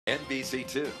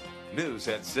NBC2 News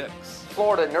at 6.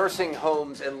 Florida nursing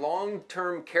homes and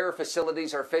long-term care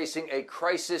facilities are facing a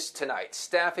crisis tonight.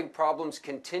 Staffing problems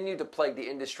continue to plague the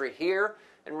industry here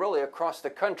and really across the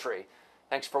country.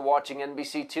 Thanks for watching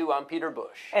NBC2. I'm Peter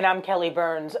Bush. And I'm Kelly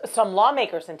Burns. Some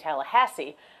lawmakers in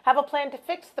Tallahassee have a plan to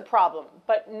fix the problem,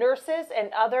 but nurses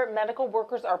and other medical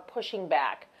workers are pushing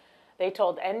back. They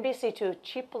told NBC2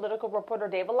 Chief Political Reporter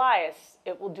Dave Elias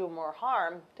it will do more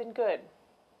harm than good.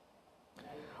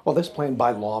 Well, this plan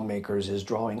by lawmakers is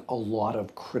drawing a lot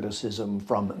of criticism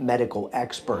from medical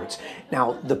experts.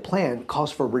 Now, the plan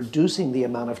calls for reducing the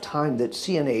amount of time that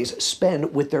CNAs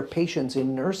spend with their patients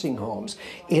in nursing homes.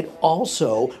 It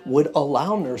also would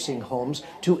allow nursing homes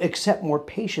to accept more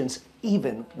patients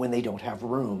even when they don't have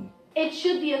room. It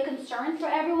should be a concern for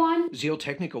everyone. Zeal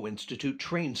Technical Institute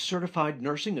trains certified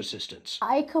nursing assistants.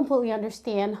 I completely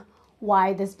understand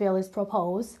why this bill is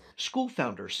proposed. School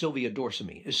founder Sylvia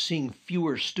Dorsamy is seeing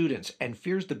fewer students and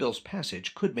fears the bill's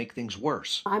passage could make things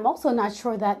worse. I'm also not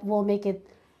sure that will make it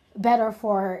better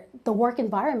for the work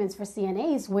environments for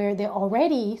CNAs where they're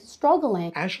already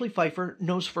struggling. Ashley Pfeiffer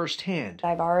knows firsthand.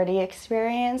 I've already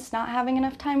experienced not having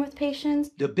enough time with patients.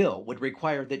 The bill would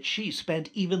require that she spend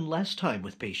even less time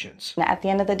with patients. At the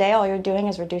end of the day, all you're doing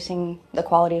is reducing the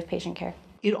quality of patient care.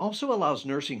 It also allows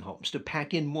nursing homes to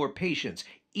pack in more patients,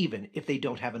 even if they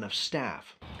don't have enough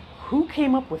staff. Who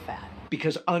came up with that?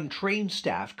 Because untrained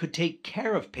staff could take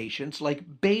care of patients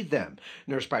like bathe them.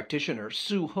 Nurse practitioner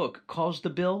Sue Hook calls the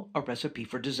bill a recipe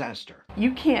for disaster.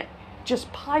 You can't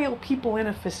just pile people in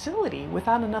a facility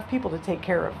without enough people to take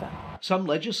care of them. Some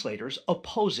legislators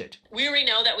oppose it. We already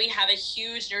know that we have a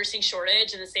huge nursing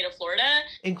shortage in the state of Florida,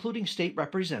 including State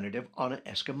Representative Anna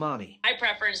Eskamani. My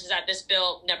preference is that this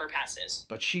bill never passes.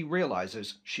 But she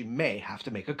realizes she may have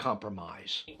to make a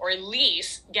compromise. Or at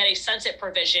least get a sunset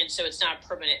provision so it's not a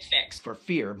permanent fix. For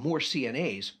fear more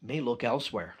CNAs may look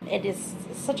elsewhere. It is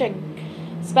such a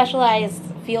specialized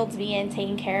field to be in,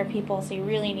 taking care of people, so you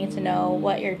really need to know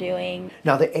what you're doing.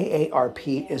 Now, the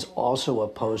AARP is also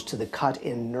opposed to the cut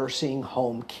in nursing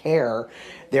home care.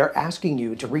 They're asking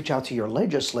you to reach out to your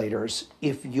legislators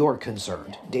if you're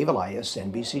concerned. Dave Elias,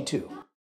 NBC2.